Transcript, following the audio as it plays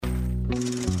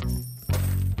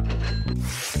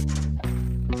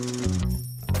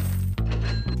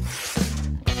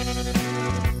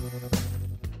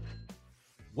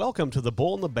Welcome to The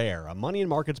Bull and the Bear, a money and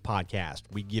markets podcast.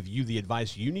 We give you the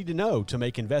advice you need to know to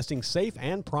make investing safe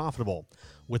and profitable.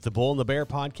 With The Bull and the Bear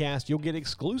podcast, you'll get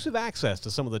exclusive access to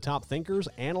some of the top thinkers,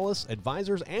 analysts,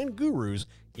 advisors, and gurus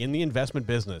in the investment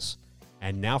business.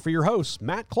 And now for your hosts,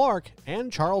 Matt Clark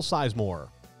and Charles Sizemore.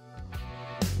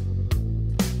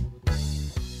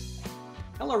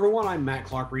 Hello, everyone. I'm Matt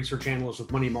Clark, research analyst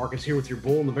with Money Markets, here with your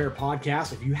Bull and the Bear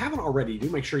podcast. If you haven't already, do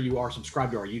make sure you are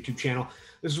subscribed to our YouTube channel.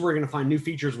 This is where you're going to find new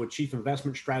features with Chief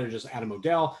Investment Strategist Adam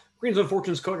O'Dell, Green Zone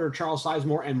Fortunes co-editor Charles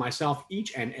Sizemore, and myself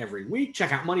each and every week.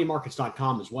 Check out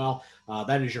moneymarkets.com as well.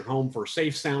 That is your home for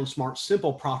safe, sound, smart,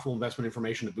 simple, profitable investment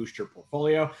information to boost your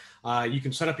portfolio. You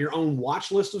can set up your own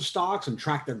watch list of stocks and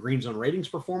track their Green Zone ratings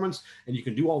performance, and you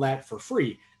can do all that for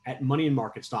free at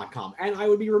moneyandmarkets.com. And I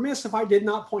would be remiss if I did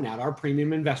not point out our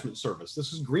premium investment service.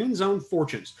 This is Green Zone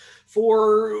Fortunes.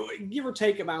 For give or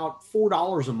take about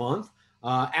 $4 a month,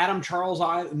 Adam, Charles,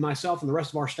 myself, and the rest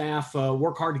of our staff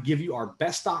work hard to give you our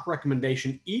best stock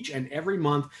recommendation each and every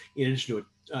month, in addition to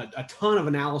a ton of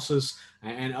analysis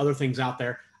and other things out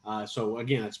there. So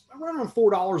again, it's around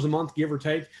 $4 a month, give or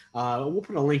take. We'll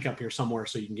put a link up here somewhere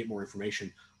so you can get more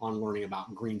information on learning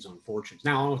about Green Zone Fortunes.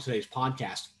 Now, on with today's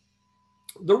podcast.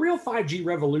 The real 5G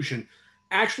revolution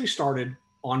actually started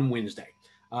on Wednesday.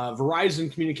 Verizon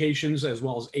Communications, as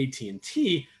well as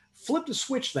AT&T, flipped a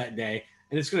switch that day,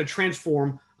 and it's going to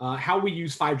transform how we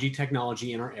use 5G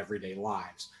technology in our everyday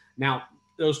lives. Now,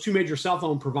 those two major cell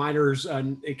phone providers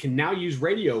it can now use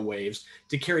radio waves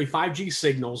to carry 5G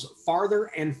signals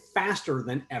farther and faster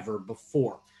than ever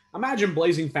before. Imagine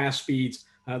blazing fast speeds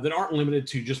that aren't limited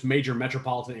to just major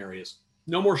metropolitan areas.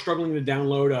 No more struggling to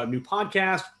download a new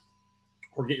podcast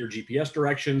or get your GPS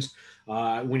directions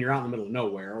when you're out in the middle of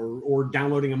nowhere, or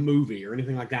downloading a movie or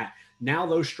anything like that. Now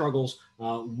those struggles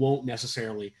won't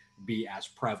necessarily be as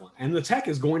prevalent. And the tech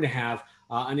is going to have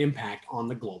an impact on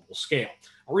the global scale.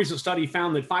 A recent study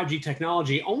found that 5G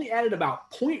technology only added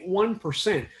about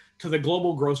 0.1% to the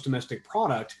global gross domestic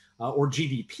product, or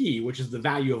GDP, which is the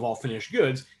value of all finished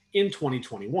goods, in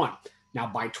 2021. Now,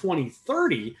 by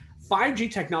 2030,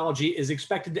 5G technology is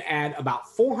expected to add about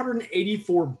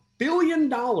 $484 billion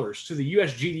to the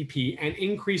US GDP and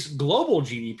increase global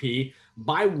GDP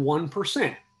by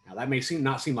 1%. Now, that may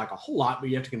not seem like a whole lot,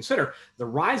 but you have to consider the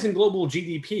rise in global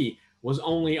GDP was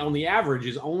only, on the average,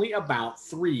 is only about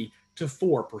 3 to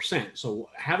 4%. So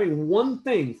having one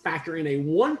thing factor in a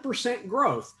 1%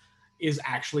 growth is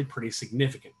actually pretty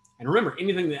significant. And remember,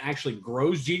 anything that actually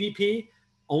grows GDP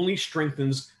only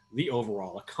strengthens the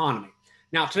overall economy.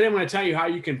 Now, today I'm going to tell you how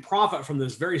you can profit from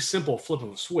this very simple flip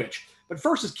of a switch. But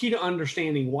first is key to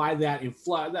understanding why that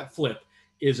flip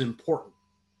is important.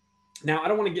 Now, I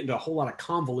don't want to get into a whole lot of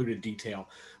convoluted detail,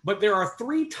 but there are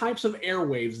three types of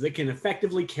airwaves that can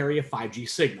effectively carry a 5G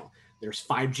signal. There's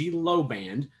 5G low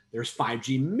band, there's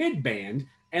 5G mid band,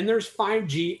 and there's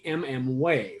 5G MM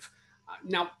wave.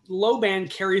 Now, low band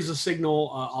carries a signal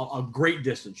a great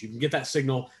distance. You can get that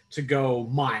signal to go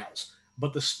miles.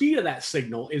 But the speed of that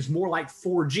signal is more like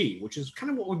 4G, which is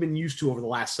kind of what we've been used to over the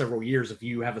last several years. If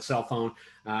you have a cell phone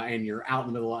and you're out in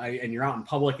the middle and you're out in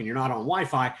public and you're not on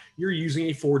Wi-Fi, you're using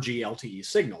a 4G LTE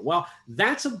signal. Well,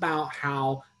 that's about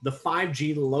how the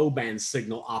 5G low band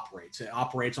signal operates. It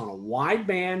operates on a wide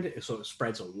band, so it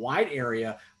spreads a wide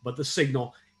area, but the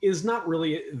signal is not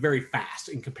really very fast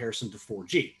in comparison to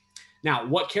 4G. Now,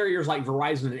 what carriers like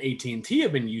Verizon and AT&T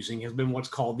have been using has been what's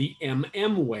called the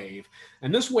MM wave.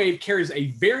 And this wave carries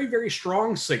a very, very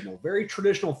strong signal, very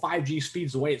traditional 5G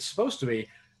speeds the way it's supposed to be,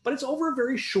 but it's over a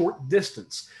very short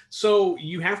distance. So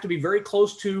you have to be very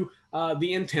close to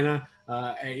the antenna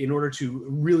in order to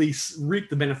really reap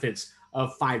the benefits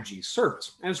of 5G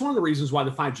service. And it's one of the reasons why the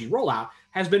 5G rollout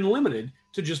has been limited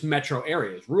to just metro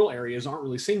areas. Rural areas aren't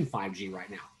really seeing 5G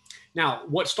right now. Now,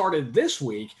 what started this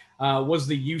week was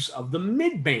the use of the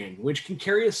mid-band, which can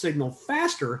carry a signal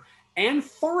faster and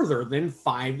farther than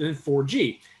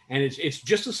 4G. And it's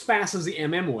just as fast as the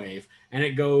MM wave, and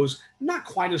it goes not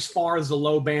quite as far as the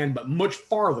low band, but much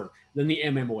farther than the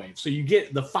MM wave. So you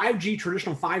get the 5G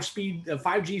traditional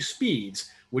 5G speeds,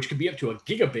 which could be up to a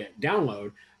gigabit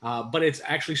download, but it's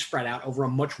actually spread out over a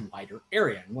much wider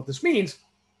area. And what this means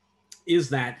is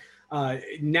that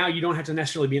now you don't have to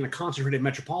necessarily be in a concentrated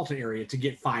metropolitan area to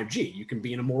get 5G. You can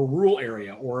be in a more rural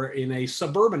area or in a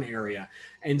suburban area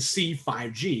and see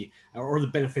 5G or the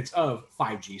benefits of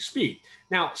 5G speed.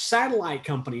 Now, satellite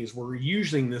companies were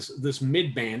using this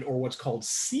mid-band, or what's called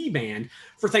C-band,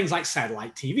 for things like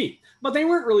satellite TV, but they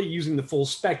weren't really using the full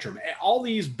spectrum. All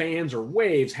these bands or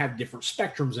waves have different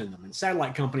spectrums in them, and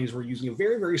satellite companies were using a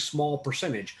very, very small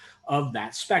percentage of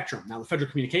that spectrum. Now, the Federal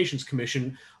Communications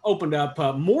Commission opened up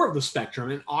more of the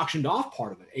spectrum and auctioned off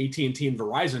part of it. AT&T and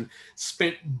Verizon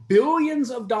spent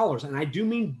billions of dollars, and I do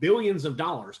mean billions of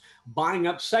dollars, buying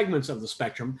up segments of the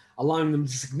spectrum, allowing them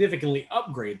to significantly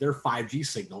upgrade their 5G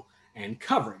signal and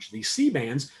coverage. These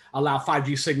C-bands allow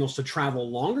 5G signals to travel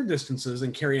longer distances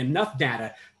and carry enough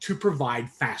data to provide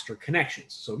faster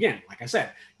connections. So again, like I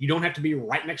said, you don't have to be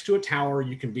right next to a tower.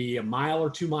 You can be a mile or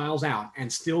 2 miles out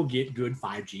and still get good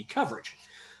 5G coverage.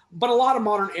 But a lot of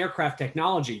modern aircraft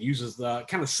technology uses the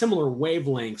kind of similar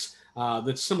wavelengths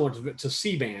that's similar to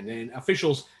C-band, and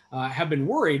officials have been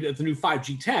worried that the new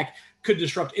 5G tech could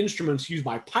disrupt instruments used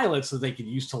by pilots that they could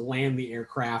use to land the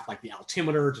aircraft, like the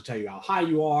altimeter to tell you how high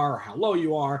you are or how low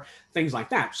you are, things like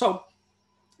that. So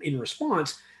in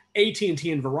response,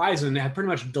 AT&T and Verizon have pretty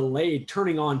much delayed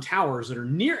turning on towers that are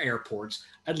near airports,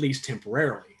 at least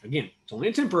temporarily. Again, it's only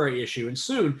a temporary issue, and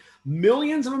soon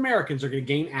millions of Americans are going to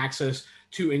gain access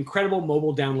to incredible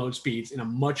mobile download speeds in a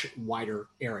much wider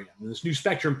area. And this new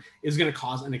spectrum is going to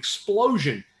cause an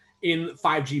explosion in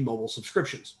 5G mobile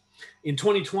subscriptions. In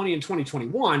 2020 and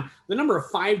 2021, the number of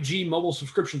 5G mobile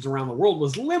subscriptions around the world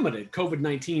was limited.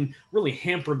 COVID-19 really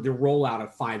hampered the rollout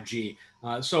of 5G.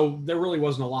 So there really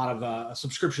wasn't a lot of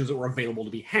subscriptions that were available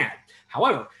to be had.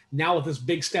 However, now with this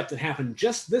big step that happened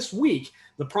just this week,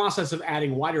 the process of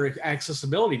adding wider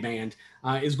accessibility band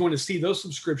is going to see those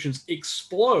subscriptions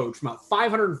explode from about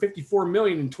 554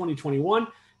 million in 2021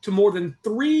 to more than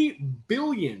 3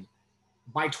 billion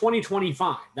by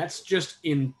 2025. That's just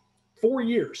in 4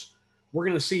 years. We're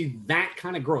going to see that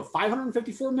kind of growth,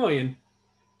 554 million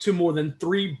to more than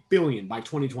 3 billion by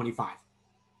 2025.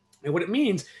 And what it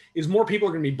means is more people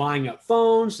are going to be buying up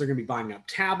phones. They're going to be buying up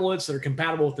tablets that are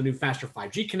compatible with the new faster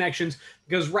 5G connections,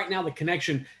 because right now the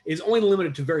connection is only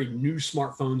limited to very new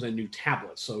smartphones and new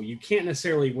tablets. So you can't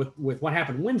necessarily, with what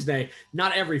happened Wednesday,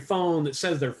 not every phone that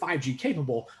says they're 5G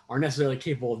capable are necessarily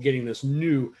capable of getting this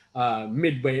new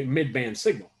mid-band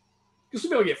signal. You'll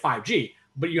still be able to get 5G,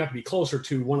 but you have to be closer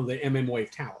to one of the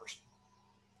wave towers.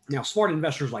 Now, smart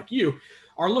investors like you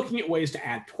are looking at ways to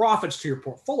add profits to your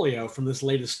portfolio from this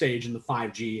latest stage in the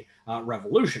 5G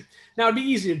revolution. Now, it'd be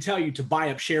easy to tell you to buy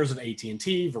up shares of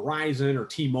AT&T, Verizon, or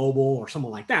T-Mobile, or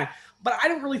someone like that, but I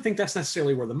don't really think that's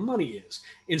necessarily where the money is.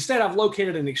 Instead, I've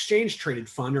located an exchange-traded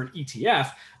fund, or an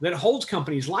ETF, that holds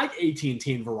companies like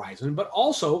AT&T and Verizon, but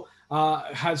also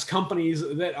has companies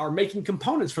that are making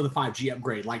components for the 5G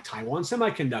upgrade, like Taiwan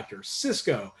Semiconductor,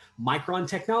 Cisco, Micron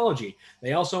Technology.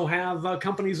 They also have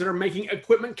companies that are making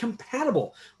equipment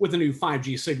compatible with the new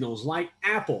 5G signals, like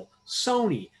Apple,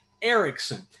 Sony,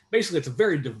 Ericsson. Basically, it's a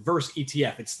very diverse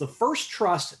ETF. It's the First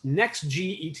Trust Next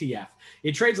G ETF.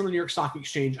 It trades on the New York Stock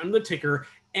Exchange under the ticker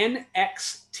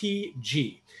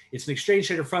NXTG. It's an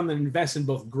exchange-traded fund that invests in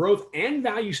both growth and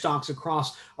value stocks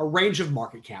across a range of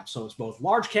market caps. So it's both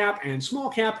large cap and small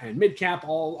cap and mid cap,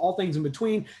 all things in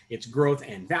between. It's growth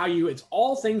and value. It's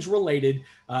all things related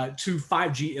to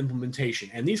 5G implementation.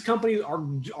 And these companies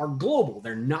are global.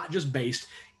 They're not just based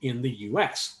in the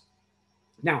US.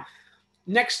 Now,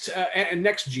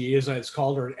 NextG, as it's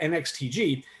called, or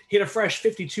NXTG, hit a fresh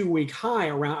 52-week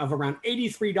high of around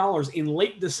 $83 in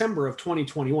late December of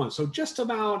 2021. So just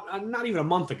about not even a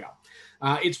month ago.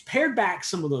 It's pared back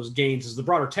some of those gains as the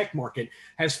broader tech market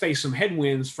has faced some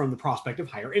headwinds from the prospect of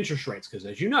higher interest rates. Because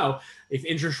as you know, if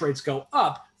interest rates go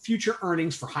up, future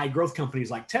earnings for high growth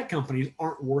companies like tech companies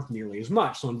aren't worth nearly as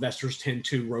much. So investors tend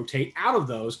to rotate out of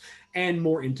those and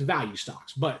more into value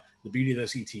stocks. But the beauty of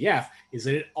this ETF is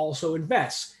that it also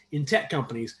invests in tech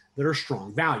companies that are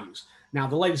strong values. Now,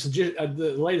 the latest edition of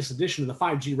the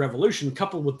 5G revolution,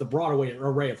 coupled with the broad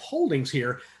array of holdings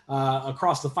here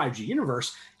across the 5G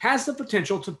universe, has the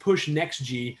potential to push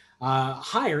NextG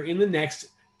higher in the next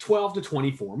 12 to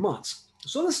 24 months.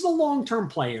 So this is a long-term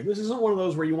play here. This isn't one of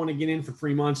those where you want to get in for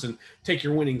 3 months and take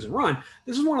your winnings and run.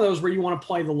 This is one of those where you want to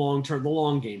play the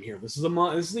long game here. This is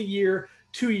a year,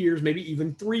 2 years, maybe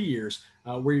even 3 years,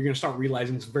 where you're going to start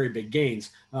realizing some very big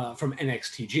gains from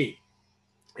NXTG.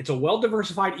 It's a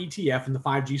well-diversified ETF in the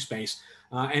 5G space,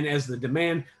 and as the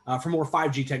demand for more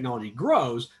 5G technology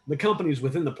grows, the companies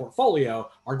within the portfolio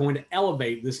are going to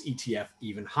elevate this ETF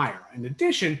even higher. In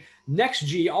addition,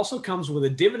 NextG also comes with a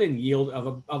dividend yield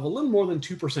of a little more than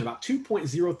 2%, about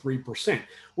 2.03%,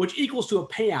 which equals to a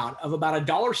payout of about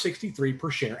 $1.63 per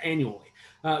share annually.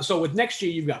 So with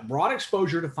NextG, you've got broad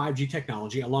exposure to 5G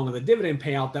technology, along with a dividend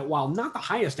payout that, while not the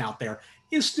highest out there,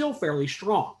 is still fairly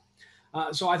strong.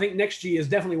 So I think NextG is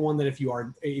definitely one that if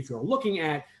you're looking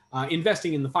at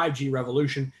investing in the 5G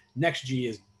revolution, NextG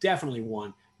is definitely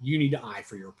one you need to eye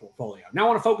for your portfolio. Now I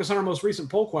want to focus on our most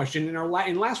recent poll question.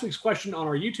 In last week's question on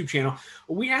our YouTube channel,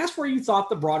 we asked where you thought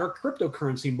the broader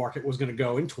cryptocurrency market was going to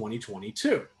go in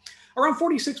 2022. Around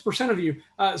 46% of you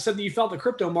said that you felt the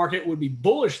crypto market would be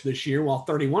bullish this year, while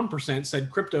 31% said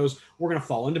cryptos were going to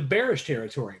fall into bearish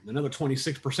territory. Another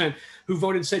 26% who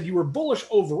voted said you were bullish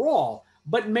overall,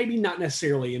 but maybe not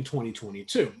necessarily in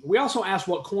 2022. We also asked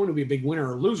what coin would be a big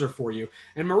winner or loser for you,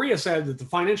 and Maria said that the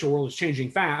financial world is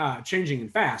changing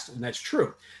and fast, and that's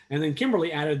true. And then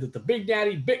Kimberly added that the Big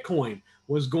Daddy Bitcoin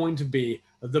was going to be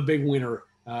the big winner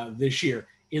this year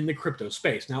in the crypto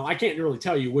space. Now, I can't really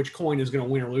tell you which coin is going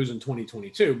to win or lose in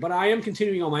 2022, but I am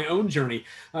continuing on my own journey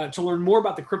to learn more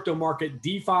about the crypto market,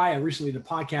 DeFi. I recently did a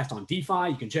podcast on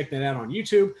DeFi. You can check that out on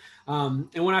YouTube.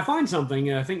 And when I find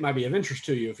something I think might be of interest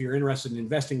to you, if you're interested in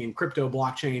investing in crypto,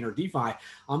 blockchain, or DeFi,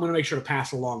 I'm going to make sure to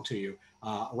pass it along to you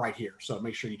right here. So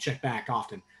make sure you check back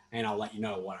often, and I'll let you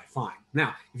know what I find.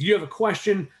 Now, if you have a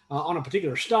question on a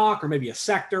particular stock or maybe a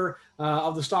sector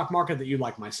of the stock market that you'd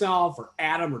like myself or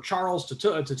Adam or Charles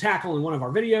to tackle in one of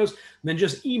our videos, then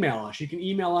just email us. You can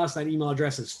email us. That email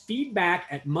address is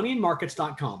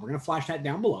feedback@moneyandmarkets.com. We're going to flash that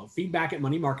down below,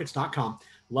 feedback@moneyandmarkets.com.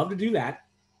 Love to do that.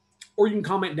 Or you can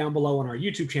comment down below on our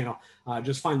YouTube channel.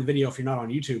 Just find the video if you're not on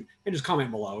YouTube and just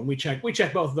comment below. And we check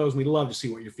both of those. And we'd love to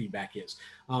see what your feedback is.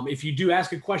 If you do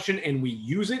ask a question and we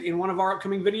use it in one of our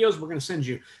upcoming videos, we're going to send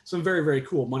you some very, very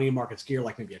cool Money and Markets gear,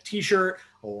 like maybe a t-shirt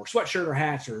or sweatshirt or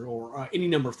hats or any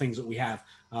number of things that we have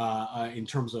in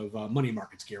terms of Money and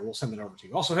Markets gear. We'll send it over to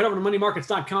you. Also, head over to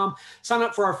moneymarkets.com. Sign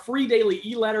up for our free daily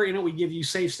e-letter. In it, we give you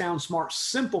safe, sound, smart,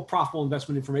 simple, profitable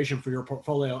investment information for your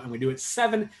portfolio. And we do it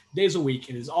 7 days a week.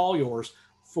 It is all yours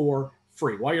for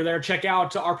free. While you're there, check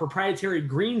out our proprietary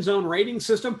green zone rating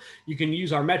system. You can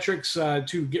use our metrics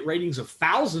to get ratings of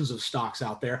thousands of stocks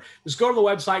out there. Just go to the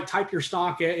website, type your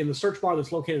stock in the search bar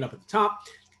that's located up at the top,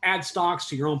 add stocks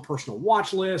to your own personal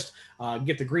watch list,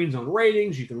 get the green zone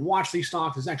ratings. You can watch these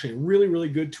stocks. It's actually a really, really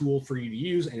good tool for you to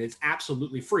use, and it's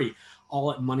absolutely free,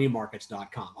 all at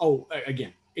moneymarkets.com. Oh,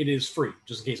 again, it is free,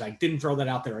 just in case I didn't throw that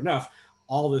out there enough.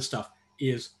 All this stuff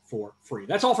is for free.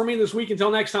 That's all for me this week. Until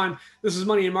next time, this is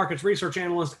Money and Markets research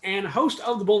analyst and host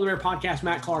of the Bull and the Bear podcast,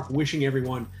 Matt Clark, wishing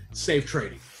everyone safe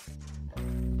trading.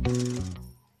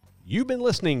 You've been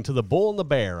listening to the Bull and the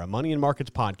Bear, a Money and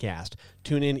Markets podcast.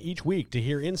 Tune in each week to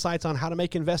hear insights on how to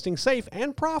make investing safe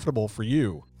and profitable for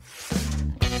you.